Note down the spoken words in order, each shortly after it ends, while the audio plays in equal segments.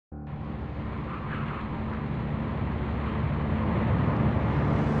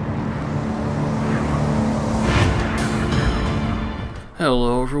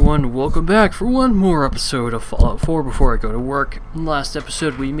Hello everyone, welcome back for one more episode of Fallout 4 before I go to work. In the last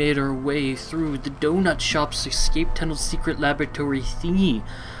episode we made our way through the donut shop's escape tunnel secret laboratory thingy.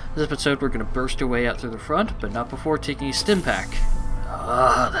 This episode we're going to burst our way out through the front, but not before taking a stim pack.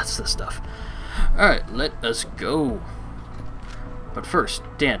 Ah, that's the stuff. Alright, let us go. But first,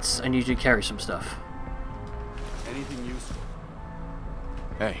 Dance, I need you to carry some stuff. Anything useful?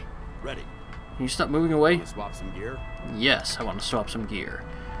 Hey, ready. Can you stop moving away? Want to swap some gear? Yes, I want to swap some gear.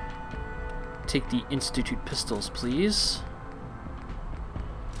 Take the Institute pistols, please.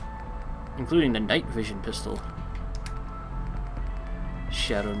 Including the night vision pistol.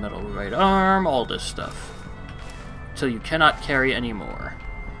 Shadow metal right arm, all this stuff. Until you cannot carry anymore.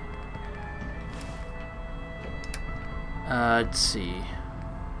 Let's see.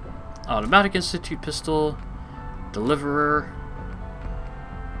 Automatic Institute pistol. Deliverer.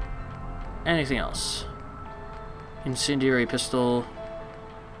 Anything else? Incendiary pistol.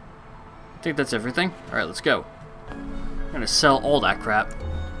 I think that's everything. Alright, let's go. I'm gonna sell all that crap.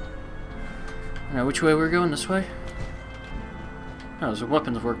 Now, which way we're going? This way? Oh, there's a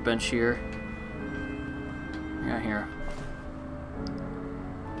weapons workbench here. Yeah, here.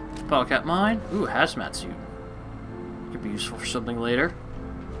 Bottle cap mine. Ooh, hazmat suit. Could be useful for something later.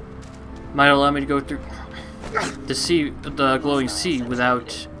 Might allow me to go through the glowing sea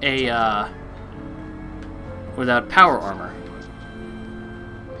without a without power armor.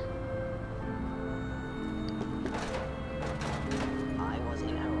 I was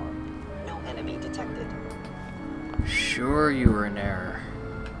in error. No enemy detected. Sure, you were in error.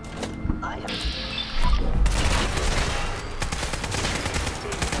 I have.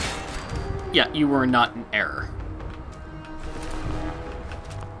 Yeah, you were not in error.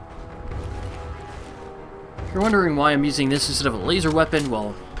 If you're wondering why I'm using this instead of a laser weapon,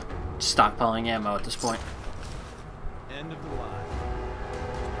 well, stockpiling ammo at this point. End of the line.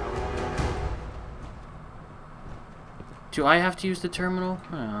 Do I have to use the terminal?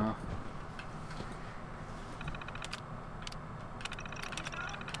 I don't know.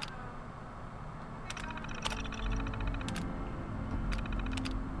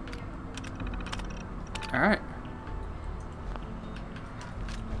 Alright.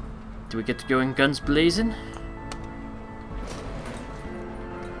 Do we get to go in guns blazing?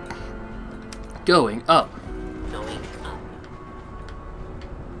 Going up. Going up.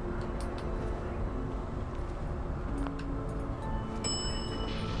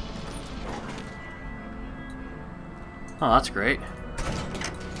 Oh, that's great.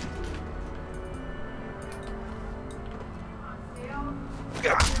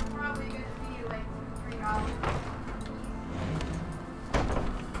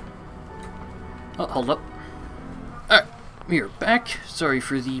 Oh, hold up. Alright, we are back. Sorry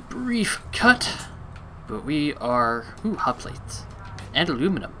for the brief cut. But we are... Ooh, hot plates. And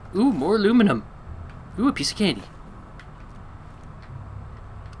aluminum. Ooh, more aluminum. Ooh, a piece of candy.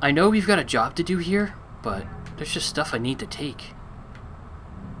 I know we've got a job to do here, but there's just stuff I need to take.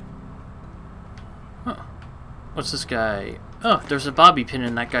 Huh. What's this guy? Oh, there's a bobby pin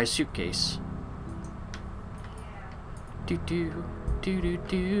in that guy's suitcase. Do-do,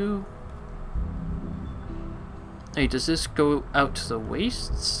 do-do-do. Hey, does this go out to the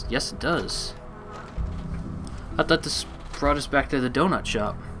wastes? Yes, it does. I thought this brought us back to the donut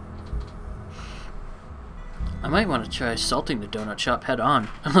shop. I might want to try assaulting the donut shop head on,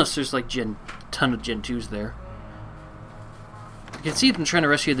 unless there's like ton of Gen 2s there. I can see them trying to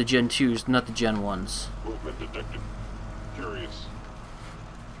rescue the Gen 2s, not the Gen 1s. Movement detected. Curious.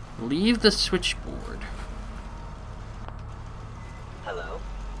 Leave the switchboard. Hello.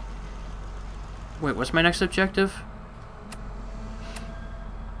 Wait, what's my next objective?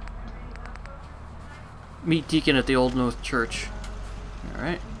 Meet Deacon at the Old North Church.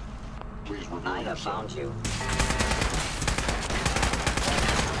 Alright. Please reveal I have yourself. found you.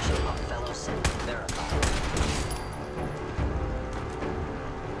 Show up, fellow sin. Verified.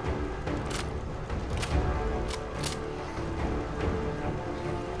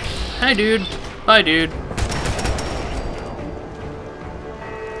 Hi, dude. Bye, dude.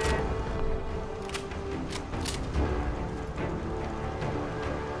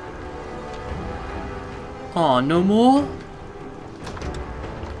 Aw, no more?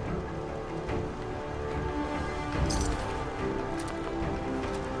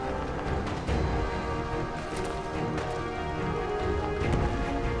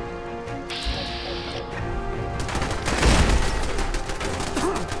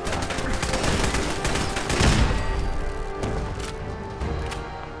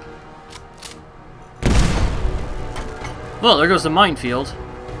 Well, there goes the minefield.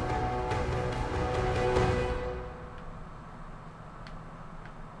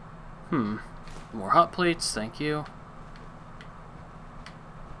 drop plates, thank you.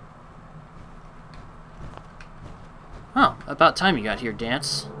 Oh, about time you got here,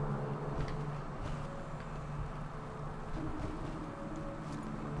 Dance.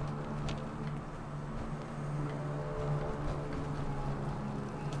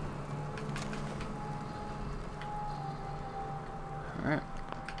 Alright.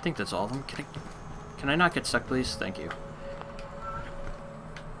 I think that's all of them. Can I not get stuck, please? Thank you.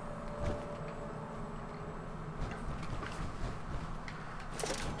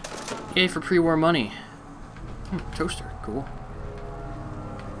 Yay for pre-war money. Toaster, cool.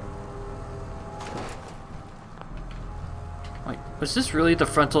 Wait, was this really the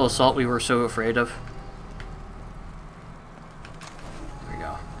frontal assault we were so afraid of? There we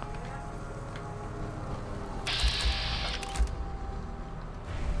go.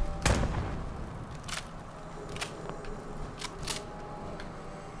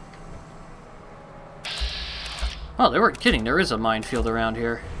 Oh, they weren't kidding. There is a minefield around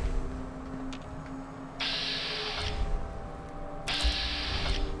here.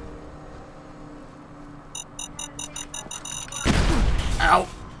 Ow!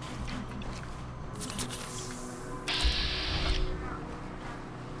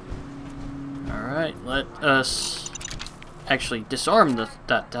 Alright, let us actually disarm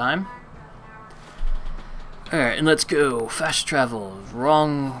that time. Alright, and let's go. Fast travel.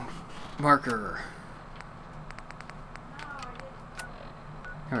 Wrong marker.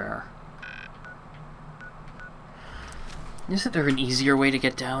 Here we are. Isn't there an easier way to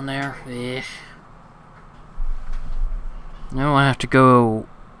get down there? No, I have to go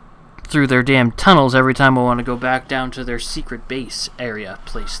through their damn tunnels every time I want to go back down to their secret base area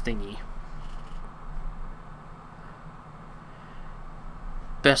place thingy.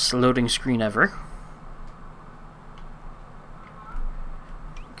 Best loading screen ever.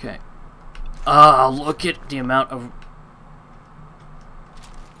 Okay. Ah, look at the amount of...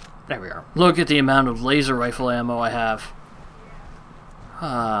 There we are. Look at the amount of laser rifle ammo I have.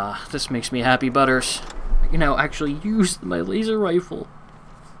 Ah, this makes me happy, Butters. I can now actually use my laser rifle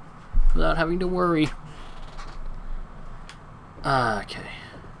without having to worry. Okay.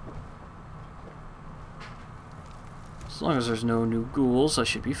 As long as there's no new ghouls, I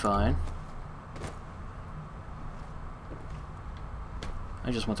should be fine.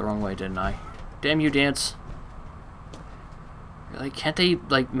 I just went the wrong way, didn't I? Damn you, Dance. Really? Can't they,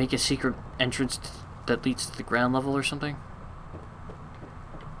 like, make a secret entrance that leads to the ground level or something?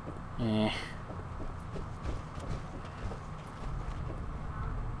 Eh.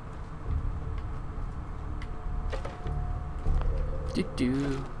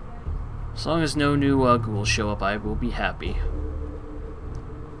 Do-do. As long as no new ghouls show up, I will be happy.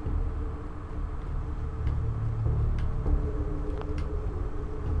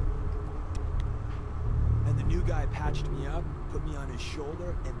 And the new guy patched me up, put me on his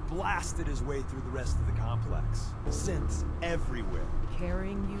shoulder, and blasted his way through the rest of the complex. Synths everywhere.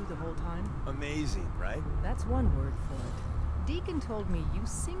 Carrying you the whole time? Amazing, right? That's one word for it. Deacon told me you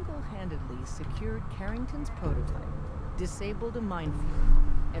single-handedly secured Carrington's prototype, disabled a minefield,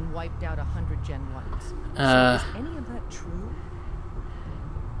 and wiped out 100 Gen 1s. So is any of that true?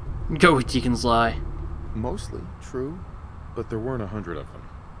 Go with Deacon's lie. Mostly true, but there weren't 100 of them.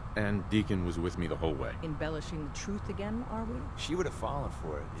 And Deacon was with me the whole way. Embellishing the truth again, are we? She would have fallen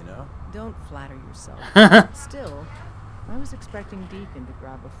for it, you know? Don't flatter yourself. Still, I was expecting Deacon to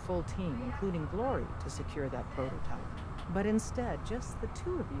grab a full team, including Glory, to secure that prototype. But instead, just the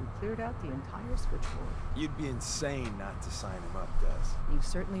two of you cleared out the entire switchboard. You'd be insane not to sign him up, Des. You've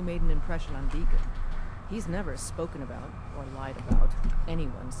certainly made an impression on Deacon. He's never spoken about, or lied about,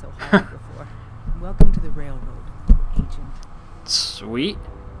 anyone so highly before. Welcome to the railroad, Agent. Sweet.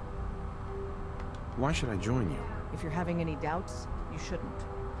 Why should I join you? If you're having any doubts, you shouldn't.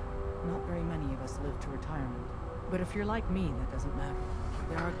 Not very many of us live to retirement. But if you're like me, that doesn't matter.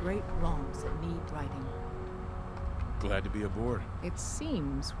 There are great wrongs that need righting. Glad to be aboard. It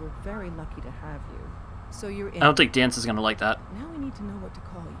seems we're very lucky to have you. So you're in. I don't think Dance is gonna like that. Now we need to know what to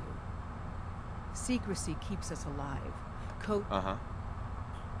call you. Secrecy keeps us alive. Coat.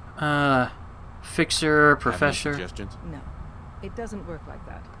 Fixer, Have any Professor. suggestions? No, it doesn't work like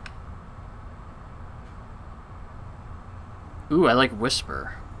that. Ooh, I like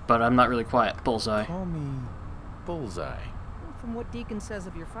Whisper, but I'm not really quiet. Bullseye. Call me Bullseye. Well, from what Deacon says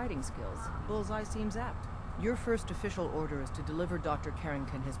of your fighting skills, Bullseye seems apt. Your first official order is to deliver Dr.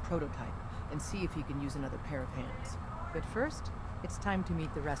 Carrington his prototype and see if he can use another pair of hands. But first, it's time to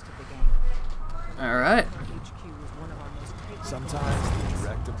meet the rest of the gang. Alright. Our HQ is one of our most tightly Sometimes controlled the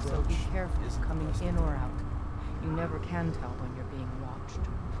direct places, so approach be careful isn't the coming best in or out. You never can tell when you're being watched.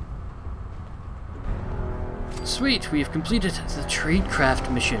 Sweet, we have completed the tradecraft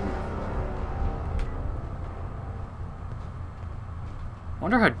mission.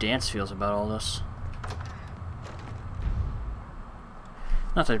 Wonder how Dance feels about all this.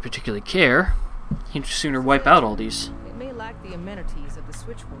 Not that I particularly care. He'd sooner wipe out all these. It may lack the amenities of the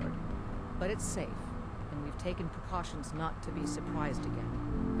switchboard, but it's safe, and we've taken precautions not to be surprised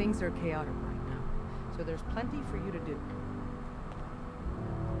again. Things are chaotic right now, so there's plenty for you to do.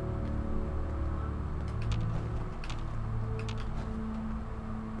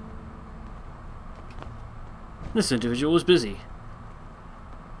 This individual is busy.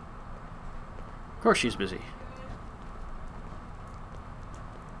 Of course she's busy.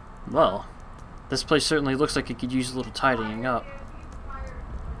 Well, this place certainly looks like it could use a little tidying up.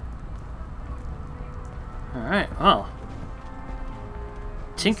 Alright, well.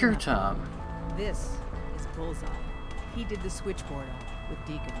 Tinker Tom. This is Bullseye. He did the switchboard up with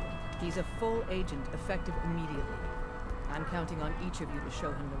Deacon. He's a full agent, effective immediately. I'm counting on each of you to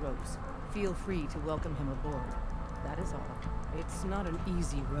show him the ropes. Feel free to welcome him aboard. That is all. It's not an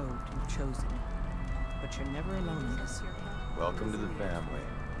easy road you've chosen, but you're never alone in this. Welcome to the family.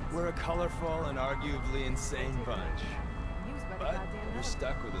 We're a colorful and arguably insane bunch. But you're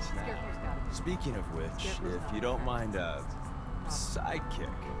stuck with us now. Speaking of which, if you don't mind a sidekick,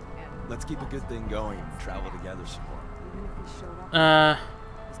 let's keep a good thing going and travel together some more.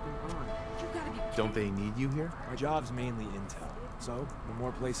 Don't they need you here? My job's mainly intel, so the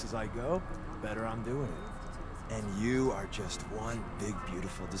more places I go, the better I'm doing it. And you are just one big,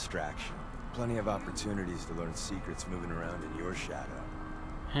 beautiful distraction. Plenty of opportunities to learn secrets moving around in your shadow.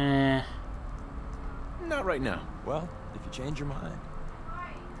 Not right now. Well, if you change your mind.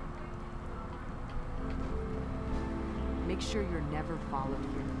 Make sure you're never followed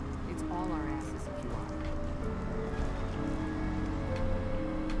here. It's all our asses if you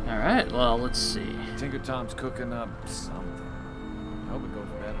are. Alright, well, let's see. Tinker Tom's cooking up something. I hope it goes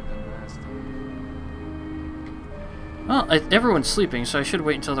better than last time. Well, everyone's sleeping, so I should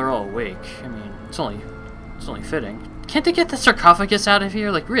wait until they're all awake. I mean, it's only fitting. Can't they get the sarcophagus out of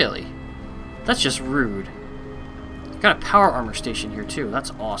here? Like, really? That's just rude. Got a power armor station here, too.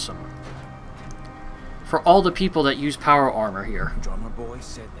 That's awesome. For all the people that use power armor here. Drummer boy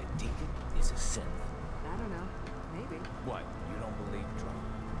said that Deacon is a synth. I don't know. Maybe. What? You don't believe drummer?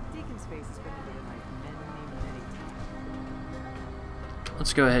 Deacon's face has been to the knife many times.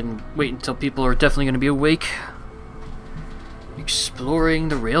 Let's go ahead and wait until people are definitely going to be awake. Exploring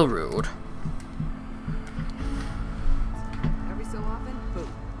the railroad. Every so often, boom,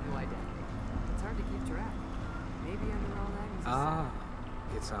 new identity. It's hard to keep track. Maybe under all that he's a synth.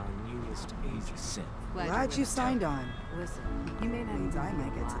 It's our newest age synth. Glad you signed on. Listen, you may not Means even I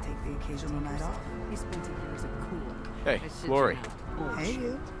might get to take the occasional night off. He spent a year as a cooler. Hey, I shit you Lori. not. Hey,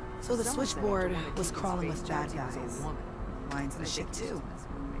 you. So the Someone said switchboard after one of was Deacon's crawling face with bad jobs, he was guys. a woman. Mine's in I the shit think he was too.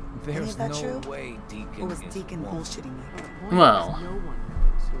 messing with me. Any There's of that no true? way Deacon Or was is Deacon woman. bullshitting me? The point Well. is no one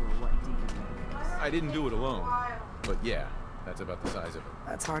knows who or what Deacon is. I didn't do it alone. But yeah, that's about the size of it.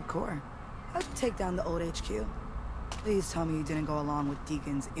 That's hardcore. How'd you take down the old HQ? Please tell me you didn't go along with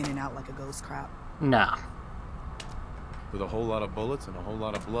Deacon's in and out like a ghost crap. Nah. With a whole lot of bullets and a whole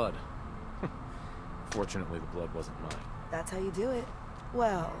lot of blood. Fortunately, the blood wasn't mine. That's how you do it.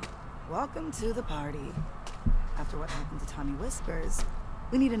 Well, welcome to the party. After what happened to Tommy Whispers,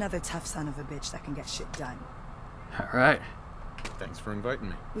 we need another tough son of a bitch that can get shit done. Alright. Thanks for inviting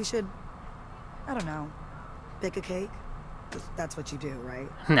me. We should, I don't know, bake a cake? 'Cause that's what you do, right?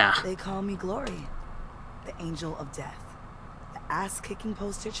 Nah. They call me Glory, the angel of death, the ass-kicking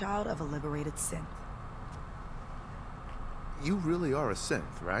poster child of a liberated synth. You really are a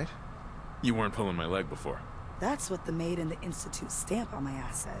synth, right? You weren't pulling my leg before. That's what the Made in the Institute stamp on my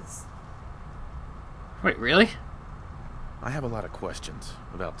ass says. Wait, really? I have a lot of questions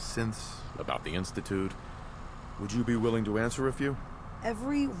about synths, about the Institute. Would you be willing to answer a few?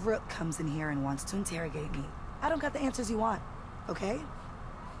 Every rook comes in here and wants to interrogate me. I don't got the answers you want, okay?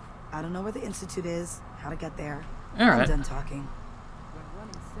 I don't know where the Institute is, how to get there. I'm Alright. done talking. When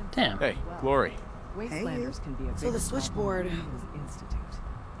running synth Damn. Hey, Glory. Wastelanders can be a So big the switchboard- problem in this institute.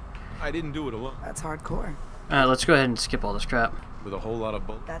 I didn't do it alone. That's hardcore. Alright, let's go ahead and skip all this crap. With a whole lot of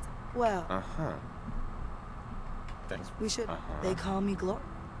bullets. That's, well, Uh-huh. Thanks. we should, Uh-huh. they call me Glory.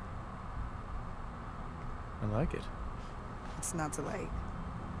 I like it. It's not too late.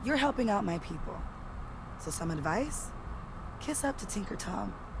 You're helping out my people. So some advice? Kiss up to Tinker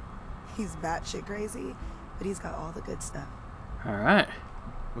Tom. He's batshit crazy, but he's got all the good stuff. Alright.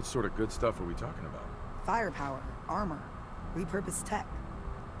 What sort of good stuff are we talking about? Firepower, armor, repurposed tech.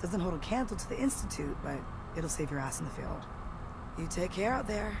 Doesn't hold a candle to the Institute, but it'll save your ass in the field. You take care out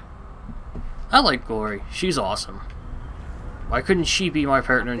there. I like Glory. She's awesome. Why couldn't she be my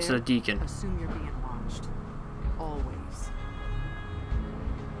partner instead of Deacon? Assume you're being watched. Always.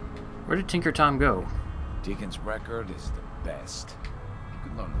 Where did Tinker Tom go? Deacon's record is the best. You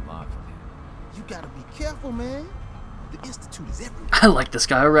could learn a lot from him. You gotta be careful, man. The Institute is everywhere. I like this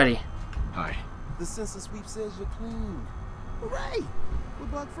guy already. Hi. The census sweep says you're clean. Hooray! We're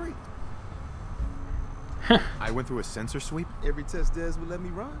bug free. I went through a sensor sweep? Every test Des would let me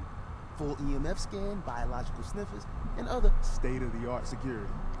run. Full EMF scan, biological sniffers, and other state-of-the-art security.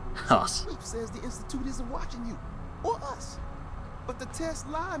 So the sweep says the Institute isn't watching you. Or us. But the tests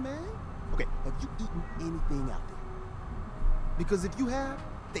lie, man. Okay, have you eaten anything out there? Because if you have,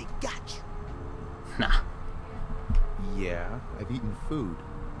 they got you. Nah. Yeah, I've eaten food.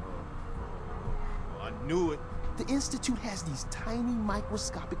 I knew it. The Institute has these tiny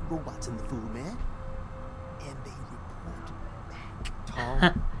microscopic robots in the food, man. And they report back.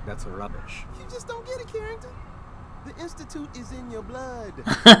 Tom, that's rubbish. You just don't get it, Carrington. The Institute is in your blood.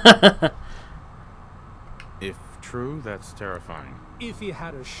 If true, that's terrifying. If he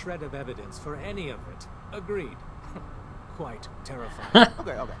had a shred of evidence for any of it, agreed. Quite terrifying.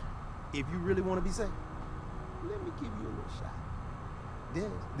 Okay. If you really want to be safe, let me give you a little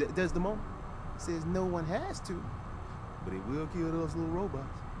shot. There's the moment. Says no one has to, but it will kill those little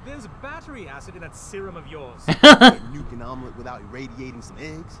robots. There's battery acid in that serum of yours. Nuke an omelet without irradiating some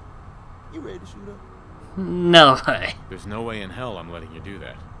eggs. You ready to shoot up? No way. There's no way in hell I'm letting you do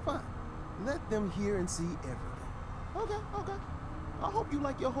that. Fine. Let them hear and see everything. Okay. I hope you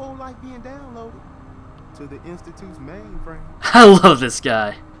like your whole life being downloaded to the Institute's mainframe. I love this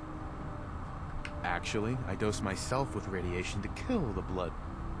guy. Actually, I dose myself with radiation to kill the blood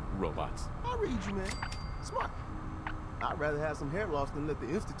robots. I read you, man. Smart. I'd rather have some hair loss than let the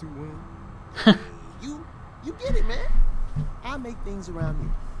Institute win. You get it, man. I make things around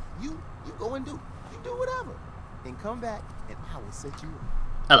here. You go and do. You do whatever. And come back and I will set you up.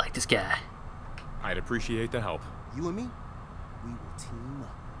 I like this guy. I'd appreciate the help. You and me, we will team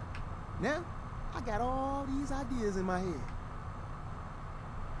up. Now, I got all these ideas in my head.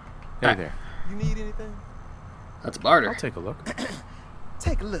 Hey there. You need anything? That's barter. I'll take a look.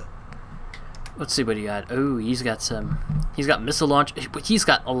 Take a look. Let's see what he got. Oh, he's got missile launch. He's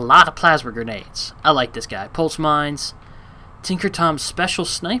got a lot of plasma grenades. I like this guy. Pulse mines. Tinker Tom's special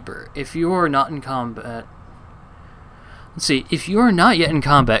sniper. If you're not in combat... Let's see. If you're not yet in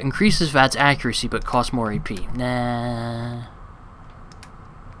combat, increases VAT's accuracy but costs more AP. Nah.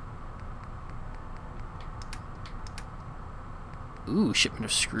 Ooh, shipment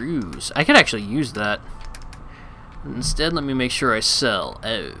of screws. I could actually use that. Instead, let me make sure I sell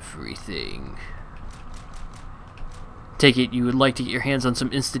everything. Take it you would like to get your hands on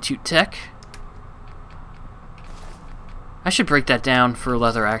some Institute tech? I should break that down for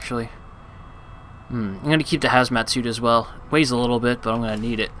leather, actually. I'm going to keep the hazmat suit as well. Weighs a little bit, but I'm going to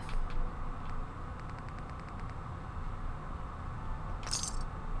need it.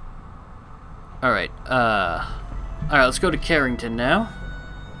 Alright, let's go to Carrington now.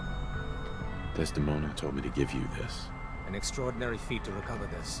 Desdemona told me to give you this. An extraordinary feat to recover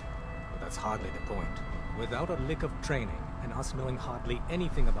this. But that's hardly the point. Without a lick of training, and us knowing hardly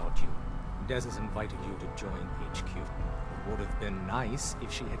anything about you, Des has invited you to join HQ. It would have been nice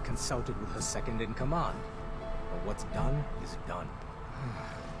if she had consulted with her second-in-command. But what's done is done.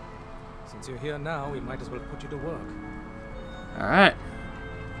 Since you're here now, we might as well put you to work. Alright.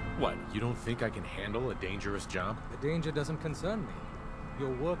 What, you don't think I can handle a dangerous job? The danger doesn't concern me.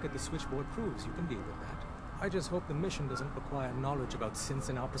 Your work at the switchboard proves you can deal with that. I just hope the mission doesn't require knowledge about synths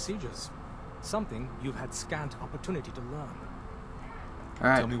and our procedures. Something you've had scant opportunity to learn.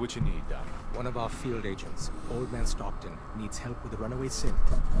 Alright. Tell me what you need, Doc. One of our field agents, Old Man Stockton, needs help with a runaway synth,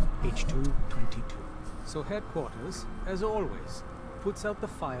 H222. So headquarters, as always, puts out the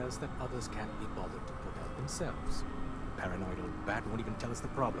fires that others can't be bothered to put out themselves. Paranoid old bat won't even tell us the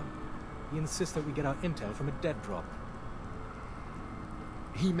problem. He insists that we get our intel from a dead drop.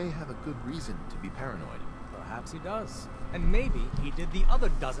 He may have a good reason to be paranoid. Perhaps he does. And maybe he did the other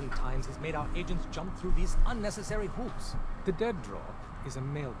dozen times he's made our agents jump through these unnecessary hoops. The dead drop is a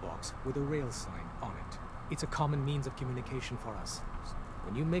mailbox with a rail sign on it. It's a common means of communication for us.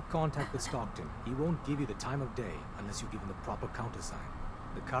 When you make contact with Stockton, he won't give you the time of day unless you give him the proper countersign.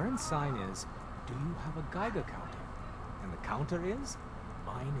 The current sign is, do you have a Geiger counter? And the counter is,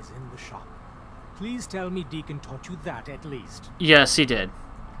 mine is in the shop. Please tell me Deacon taught you that at least. Yes, he did.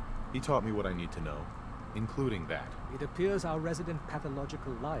 He taught me what I need to know, including that. It appears our resident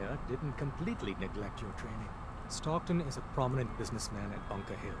pathological liar didn't completely neglect your training. Stockton is a prominent businessman at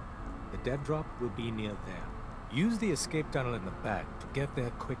Bunker Hill. The dead drop will be near there. Use the escape tunnel in the back to get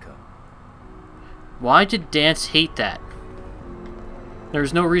there quicker. Why did Dance hate that?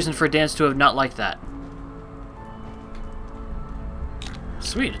 There's no reason for Dance to have not liked that.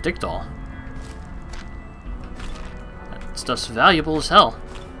 Sweet, a dick doll. That stuff's valuable as hell.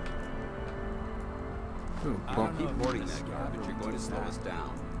 Ooh, well, Keep boarding that guy, but you're going to slow us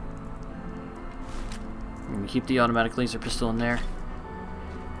down. we keep the automatic laser pistol in there.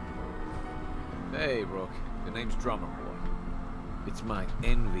 Hey, Rook. The name's Drummer Boy. It's my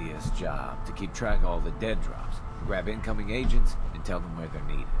envious job to keep track of all the dead drops, grab incoming agents, and tell them where they're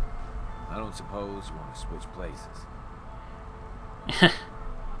needed. I don't suppose you want to switch places.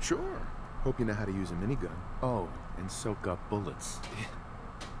 Sure. Hope you know how to use a minigun. Oh, and soak up bullets.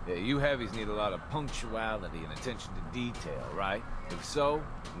 Yeah, you heavies need a lot of punctuality and attention to detail, right? If so,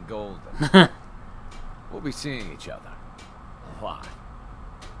 I'm golden. We'll be seeing each other. A lot.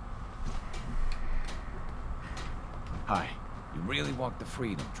 Hi. You really walked the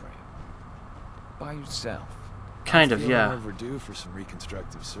Freedom Trail? By yourself? Kind of, yeah. Overdue for some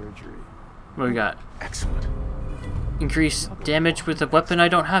reconstructive surgery. What we got? Excellent. Increase damage with a weapon I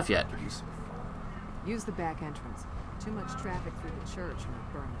don't have yet. Use the back entrance. Too much traffic through the church and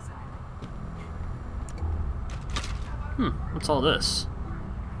we'll burn this island. What's all this?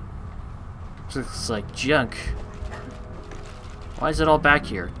 Looks like junk. Why is it all back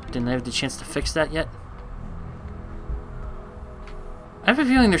here? Didn't I have the chance to fix that yet? I have a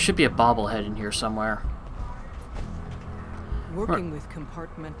feeling there should be a bobblehead in here somewhere. Working with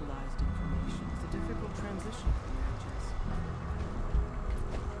compartmentalized information is a difficult transition for agents.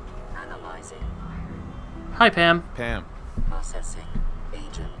 Analyzing. Hi, Pam. Pam. Processing.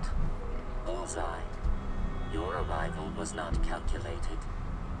 Agent. Bullseye. Your arrival was not calculated.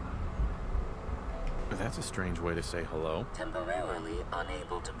 That's a strange way to say hello. Temporarily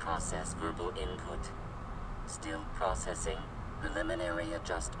unable to process verbal input. Still processing. Preliminary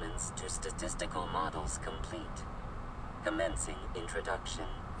adjustments to statistical models complete. Commencing introduction.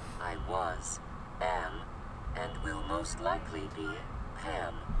 I was, am, and will most likely be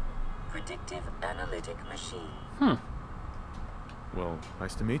Pam. Predictive analytic machine. Well,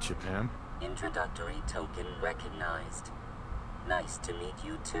 nice to meet you, Pam. Introductory token recognized. Nice to meet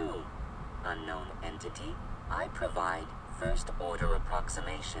you too. Unknown entity. I provide first-order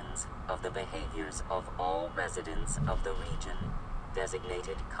approximations of the behaviors of all residents of the region,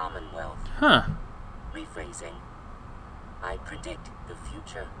 designated Commonwealth. Rephrasing. I predict the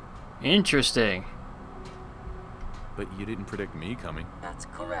future. Interesting. But you didn't predict me coming. That's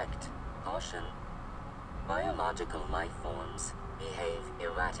correct. Caution. Biological life forms behave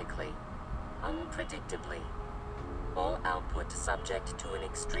erratically, unpredictably. All output subject to an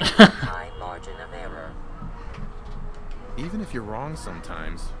extremely high margin of error. Even if you're wrong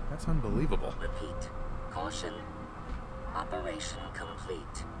sometimes, that's unbelievable. Repeat. Caution. Operation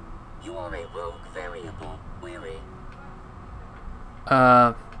complete. You are a rogue variable. Query.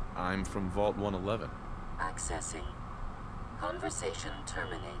 I'm from Vault 111. Accessing. Conversation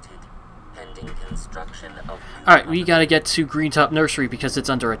terminated. Pending construction of... Alright, we gotta get to Greentop Nursery because it's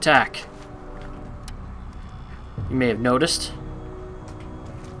under attack. You may have noticed.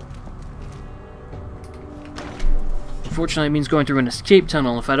 Unfortunately, it means going through an escape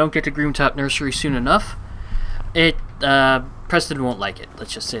tunnel. If I don't get to Greentop Nursery soon enough, Preston won't like it.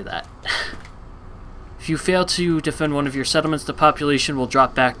 Let's just say that. If you fail to defend one of your settlements, the population will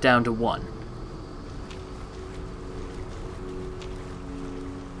drop back down to 1.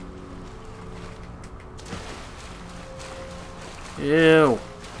 Ew.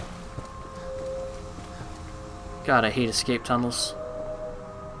 God, I hate escape tunnels.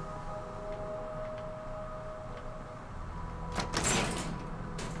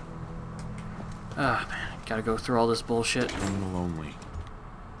 Ah, man, gotta go through all this bullshit. Terminal only.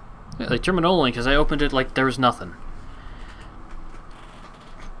 Yeah, like terminal only, because I opened it like there was nothing.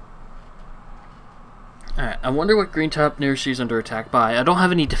 Alright, I wonder what Greentop Nursery is under attack by. I don't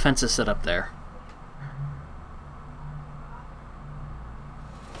have any defenses set up there.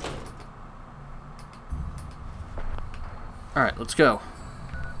 Alright, let's go.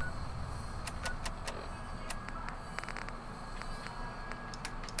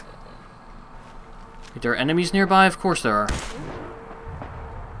 Are there enemies nearby? Of course there are.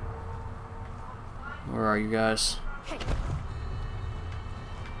 Where are you guys?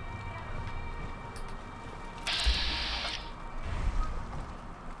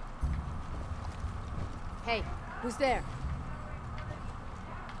 Hey, who's there?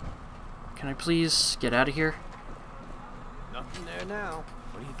 Can I please get out of here? Nothing there now.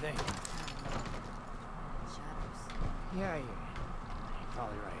 What do you think? Shadows. Yeah, you're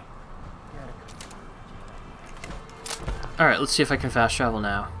probably right. Alright, let's see if I can fast travel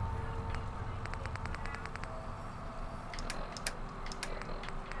now.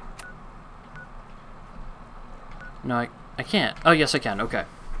 No, I can't. Oh, yes, I can. Okay.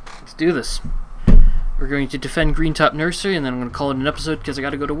 Let's do this. We're going to defend Greentop Nursery, and then I'm going to call it an episode because I got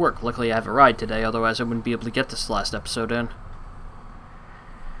to go to work. Luckily, I have a ride today, otherwise I wouldn't be able to get this last episode in.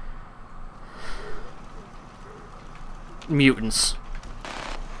 Mutants.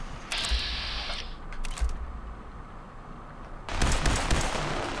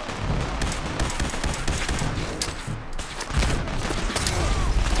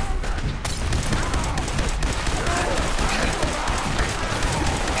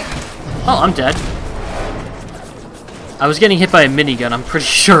 Oh, I'm dead. I was getting hit by a minigun, I'm pretty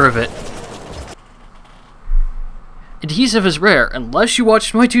sure of it. Adhesive is rare, unless you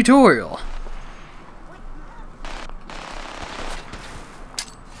watched my tutorial.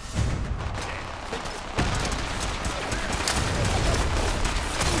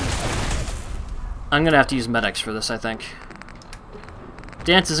 I'm gonna have to use medics for this, I think.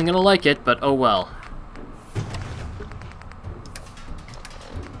 Dance isn't gonna like it, but oh well.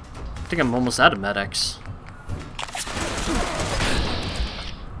 I think I'm almost out of medics.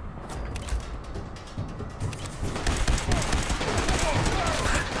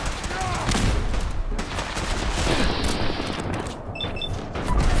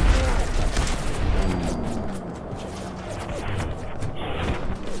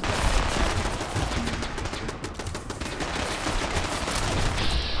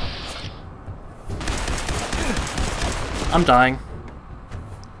 I'm dying.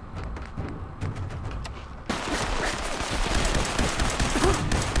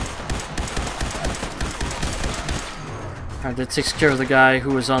 Alright, that takes care of the guy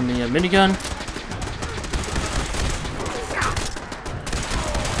who was on the minigun.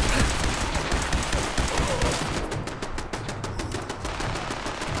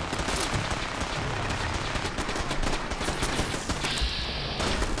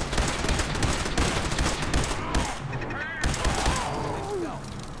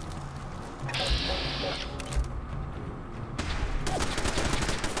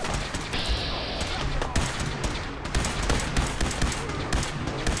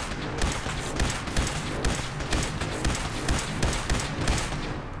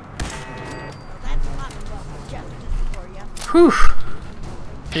 Whew.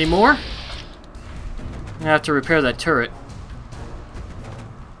 Any more? I'm gonna have to repair that turret.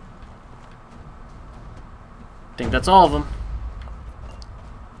 I think that's all of them.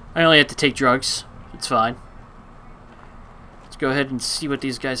 I only had to take drugs. It's fine. Let's go ahead and see what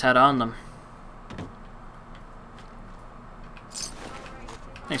these guys had on them.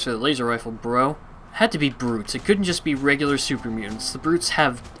 Thanks for the laser rifle, bro. It had to be brutes. It couldn't just be regular super mutants. The brutes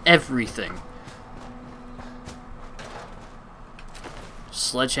have everything.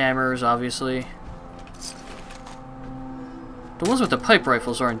 Sledgehammers, obviously. The ones with the pipe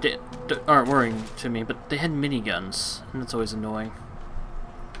rifles aren't worrying to me, but they had miniguns, and that's always annoying.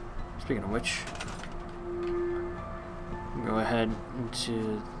 Speaking of which, go ahead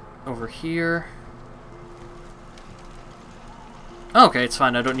into over here. Oh, okay, it's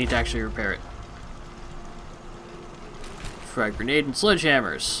fine. I don't need to actually repair it. Frag grenade and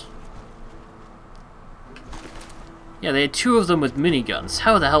sledgehammers. Yeah, they had two of them with miniguns.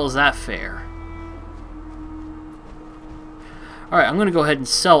 How the hell is that fair? Alright, I'm going to go ahead and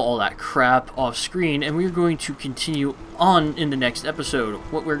sell all that crap off screen, and we're going to continue on in the next episode.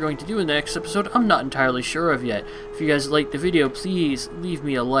 What we're going to do in the next episode, I'm not entirely sure of yet. If you guys liked the video, please leave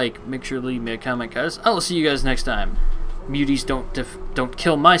me a like. Make sure to leave me a comment, guys. I will see you guys next time. Muties don't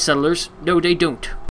kill my settlers. No, they don't.